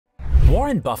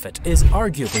Warren Buffett is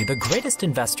arguably the greatest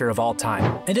investor of all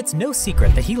time, and it's no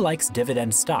secret that he likes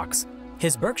dividend stocks.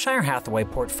 His Berkshire Hathaway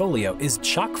portfolio is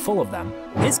chock full of them.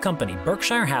 His company,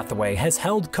 Berkshire Hathaway, has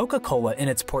held Coca-Cola in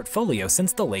its portfolio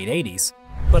since the late 80s.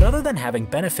 But other than having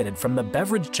benefited from the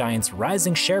beverage giant's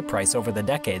rising share price over the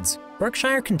decades,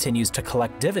 Berkshire continues to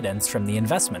collect dividends from the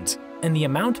investment, and the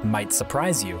amount might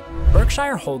surprise you.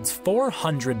 Berkshire holds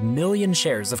 400 million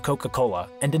shares of Coca-Cola,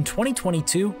 and in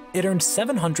 2022, it earned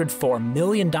 $704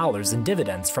 million in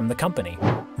dividends from the company.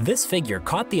 This figure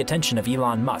caught the attention of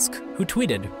Elon Musk, who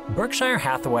tweeted, "Berkshire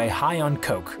Hathaway high on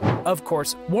Coke." Of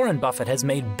course, Warren Buffett has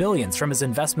made billions from his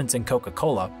investments in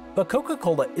Coca-Cola, but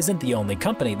Coca-Cola isn't the only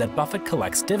company that Buffett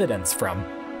collects dividends from.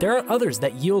 There are others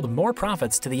that yield more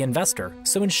profits to the investor,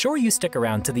 so ensure you stick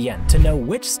around to the end to know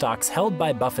which stocks held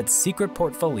by Buffett's secret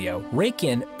portfolio rake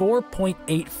in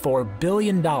 $4.84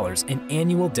 billion in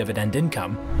annual dividend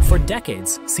income. For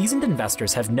decades, seasoned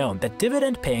investors have known that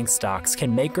dividend-paying stocks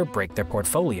can make or break their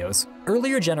portfolios.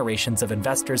 Earlier generations of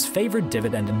investors favored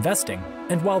dividend investing,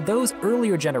 and while those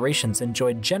earlier generations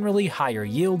enjoyed generally higher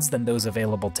yields than those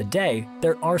available today,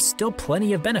 there are still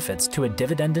plenty of benefits to a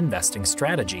dividend investing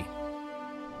strategy.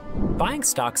 Buying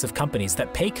stocks of companies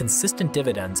that pay consistent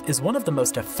dividends is one of the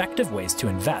most effective ways to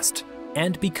invest.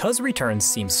 And because returns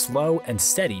seem slow and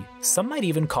steady, some might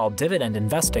even call dividend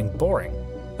investing boring.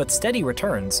 But steady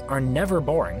returns are never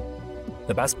boring.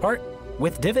 The best part?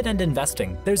 With dividend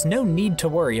investing, there's no need to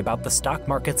worry about the stock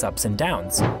market's ups and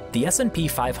downs. The S&P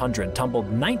 500 tumbled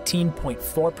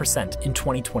 19.4% in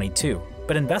 2022,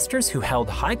 but investors who held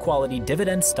high-quality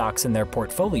dividend stocks in their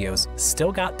portfolios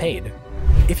still got paid.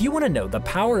 If you want to know the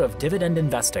power of dividend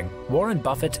investing, Warren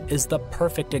Buffett is the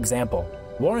perfect example.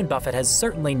 Warren Buffett has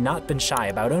certainly not been shy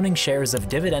about owning shares of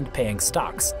dividend-paying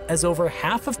stocks, as over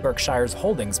half of Berkshire's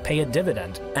holdings pay a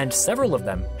dividend, and several of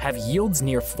them have yields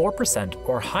near 4%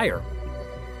 or higher.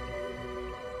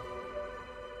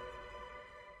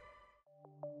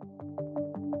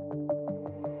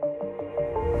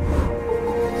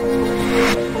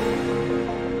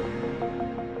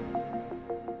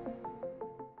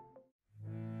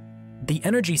 The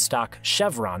energy stock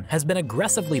Chevron has been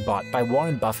aggressively bought by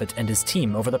Warren Buffett and his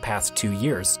team over the past 2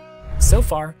 years. So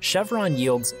far, Chevron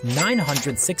yields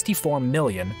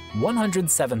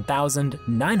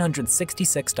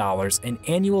 $964,107,966 in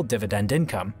annual dividend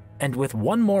income, and with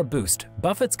one more boost,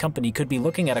 Buffett's company could be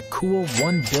looking at a cool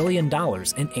 $1 billion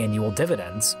in annual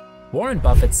dividends. Warren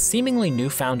Buffett's seemingly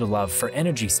newfound love for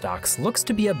energy stocks looks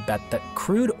to be a bet that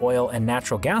crude oil and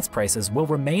natural gas prices will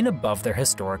remain above their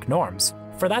historic norms.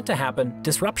 For that to happen,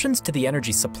 disruptions to the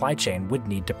energy supply chain would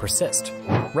need to persist.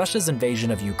 Russia's invasion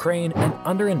of Ukraine and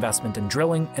underinvestment in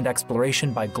drilling and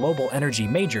exploration by global energy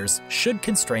majors should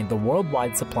constrain the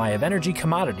worldwide supply of energy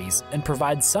commodities and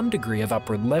provide some degree of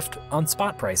upward lift on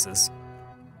spot prices.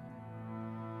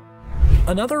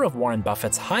 Another of Warren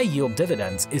Buffett's high-yield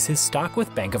dividends is his stock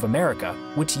with Bank of America,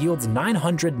 which yields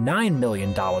 $909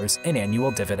 million in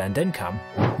annual dividend income.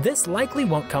 This likely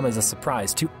won't come as a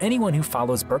surprise to anyone who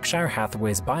follows Berkshire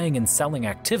Hathaway's buying and selling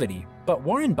activity, but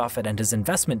Warren Buffett and his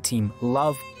investment team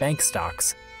love bank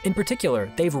stocks. In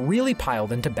particular, they've really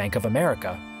piled into Bank of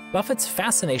America. Buffett's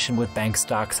fascination with bank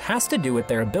stocks has to do with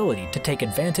their ability to take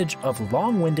advantage of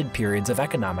long-winded periods of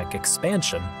economic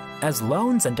expansion. As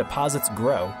loans and deposits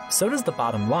grow, so does the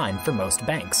bottom line for most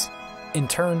banks. In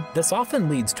turn, this often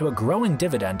leads to a growing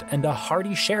dividend and a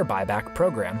hearty share buyback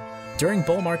program. During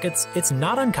bull markets, it's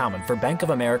not uncommon for Bank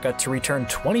of America to return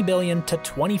 $20 billion to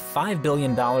 $25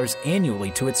 billion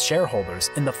annually to its shareholders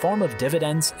in the form of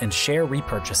dividends and share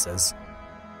repurchases.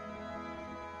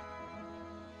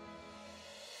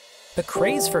 The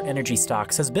craze for energy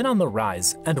stocks has been on the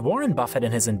rise, and Warren Buffett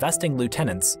and his investing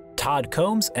lieutenants, Todd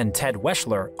Combs and Ted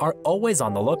Weschler, are always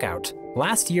on the lookout.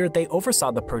 Last year, they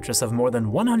oversaw the purchase of more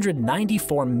than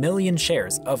 194 million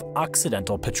shares of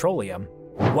Occidental Petroleum.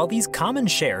 While these common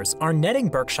shares are netting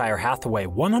Berkshire Hathaway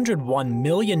 $101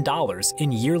 million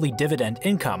in yearly dividend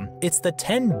income, it's the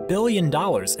 $10 billion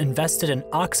invested in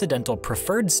Occidental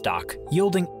preferred stock,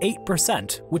 yielding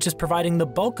 8%, which is providing the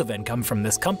bulk of income from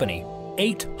this company.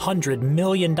 $800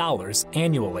 million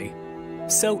annually.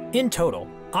 So, in total,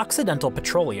 Occidental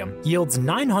Petroleum yields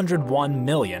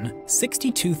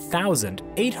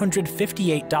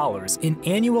 $901,062,858 in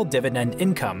annual dividend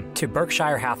income to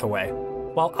Berkshire Hathaway.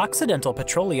 While Occidental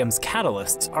Petroleum's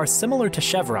catalysts are similar to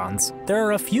Chevron's, there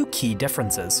are a few key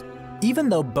differences. Even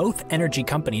though both energy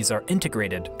companies are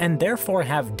integrated and therefore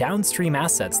have downstream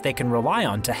assets they can rely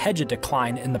on to hedge a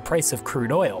decline in the price of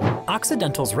crude oil,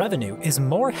 Occidental's revenue is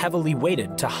more heavily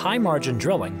weighted to high-margin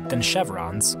drilling than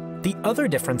Chevron's. The other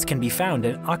difference can be found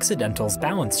in Occidental's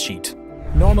balance sheet.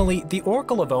 Normally, the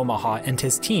Oracle of Omaha and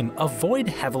his team avoid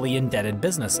heavily indebted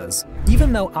businesses.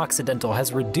 Even though Occidental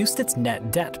has reduced its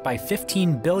net debt by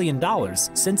 $15 billion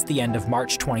since the end of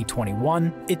March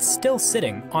 2021, it's still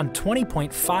sitting on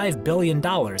 $20.5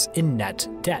 billion in net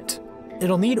debt.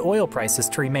 It'll need oil prices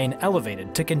to remain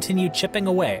elevated to continue chipping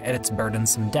away at its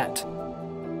burdensome debt.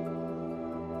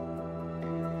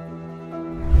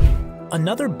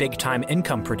 Another big-time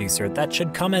income producer that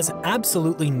should come as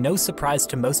absolutely no surprise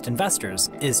to most investors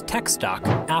is tech stock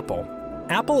Apple.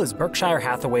 Apple is Berkshire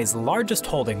Hathaway's largest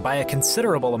holding by a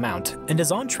considerable amount and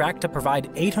is on track to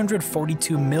provide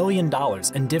 $842 million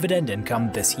in dividend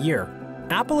income this year.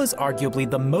 Apple is arguably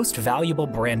the most valuable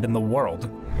brand in the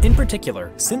world. In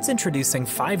particular, since introducing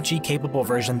 5G-capable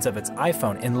versions of its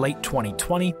iPhone in late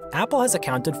 2020, Apple has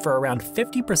accounted for around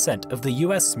 50% of the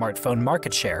US smartphone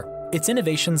market share. It's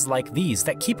innovations like these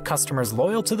that keep customers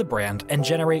loyal to the brand and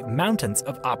generate mountains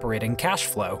of operating cash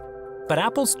flow. But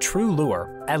Apple's true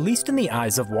lure, at least in the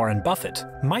eyes of Warren Buffett,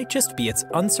 might just be its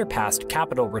unsurpassed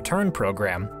capital return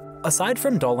program. Aside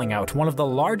from doling out one of the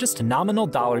largest nominal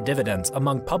dollar dividends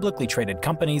among publicly traded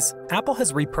companies, Apple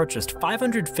has repurchased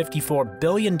 $554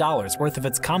 billion worth of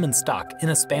its common stock in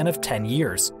a span of 10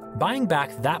 years. Buying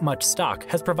back that much stock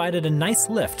has provided a nice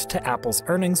lift to Apple's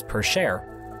earnings per share.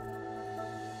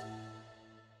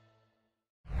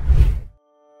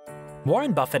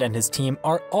 Warren Buffett and his team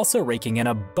are also raking in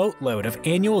a boatload of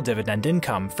annual dividend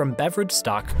income from beverage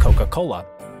stock Coca-Cola.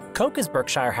 Coke is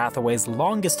Berkshire Hathaway's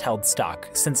longest-held stock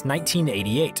since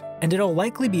 1988, and it'll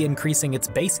likely be increasing its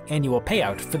base annual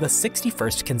payout for the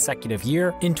 61st consecutive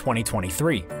year in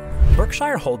 2023.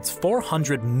 Berkshire holds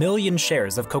 400 million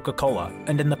shares of Coca-Cola,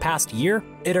 and in the past year,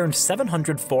 it earned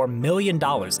 $704 million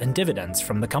in dividends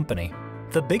from the company.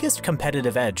 The biggest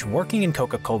competitive edge working in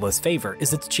Coca-Cola's favor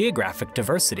is its geographic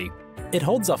diversity. It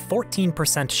holds a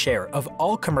 14% share of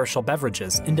all commercial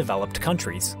beverages in developed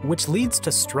countries, which leads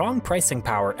to strong pricing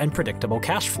power and predictable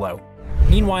cash flow.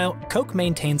 Meanwhile, Coke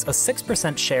maintains a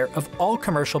 6% share of all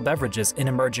commercial beverages in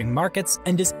emerging markets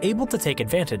and is able to take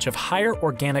advantage of higher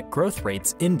organic growth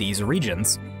rates in these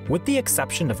regions. With the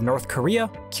exception of North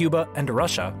Korea, Cuba, and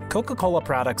Russia, Coca-Cola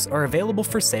products are available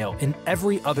for sale in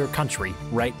every other country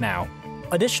right now.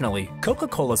 Additionally,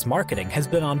 Coca-Cola's marketing has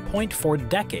been on point for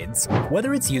decades.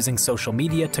 Whether it's using social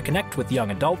media to connect with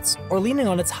young adults or leaning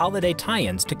on its holiday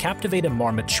tie-ins to captivate a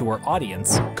more mature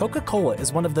audience, Coca-Cola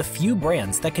is one of the few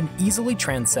brands that can easily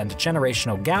transcend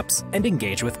generational gaps and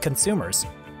engage with consumers.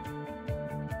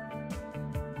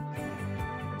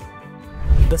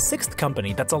 The sixth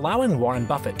company that's allowing Warren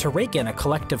Buffett to rake in a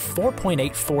collective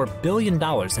 $4.84 billion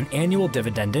in annual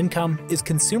dividend income is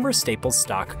consumer staples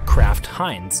stock Kraft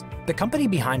Heinz. The company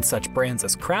behind such brands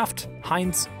as Kraft,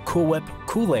 Heinz, Cool Whip,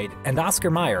 Kool-Aid, and Oscar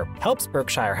Mayer helps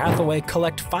Berkshire Hathaway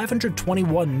collect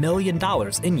 $521 million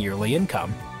in yearly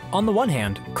income. On the one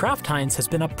hand, Kraft Heinz has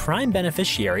been a prime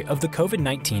beneficiary of the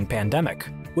COVID-19 pandemic.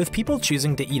 With people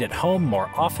choosing to eat at home more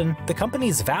often, the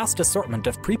company's vast assortment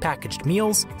of prepackaged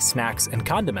meals, snacks, and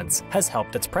condiments has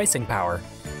helped its pricing power.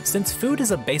 Since food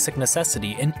is a basic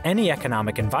necessity in any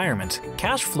economic environment,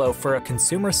 cash flow for a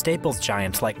consumer staples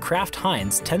giant like Kraft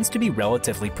Heinz tends to be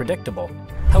relatively predictable.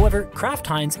 However, Kraft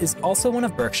Heinz is also one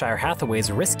of Berkshire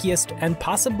Hathaway's riskiest and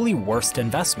possibly worst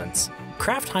investments.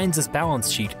 Kraft Heinz's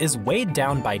balance sheet is weighed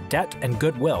down by debt and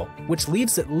goodwill, which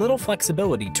leaves it little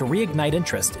flexibility to reignite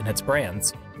interest in its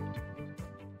brands.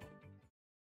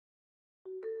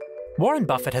 Warren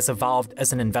Buffett has evolved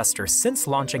as an investor since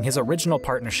launching his original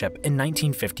partnership in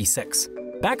 1956.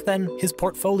 Back then, his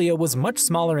portfolio was much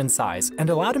smaller in size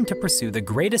and allowed him to pursue the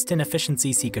greatest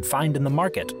inefficiencies he could find in the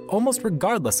market, almost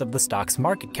regardless of the stock's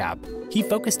market cap. He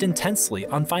focused intensely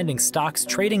on finding stocks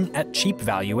trading at cheap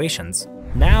valuations.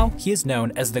 Now, he is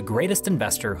known as the greatest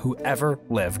investor who ever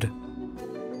lived.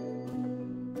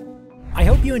 I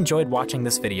hope you enjoyed watching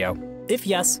this video. If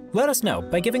yes, let us know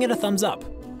by giving it a thumbs up.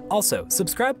 Also,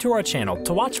 subscribe to our channel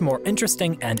to watch more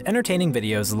interesting and entertaining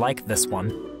videos like this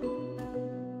one.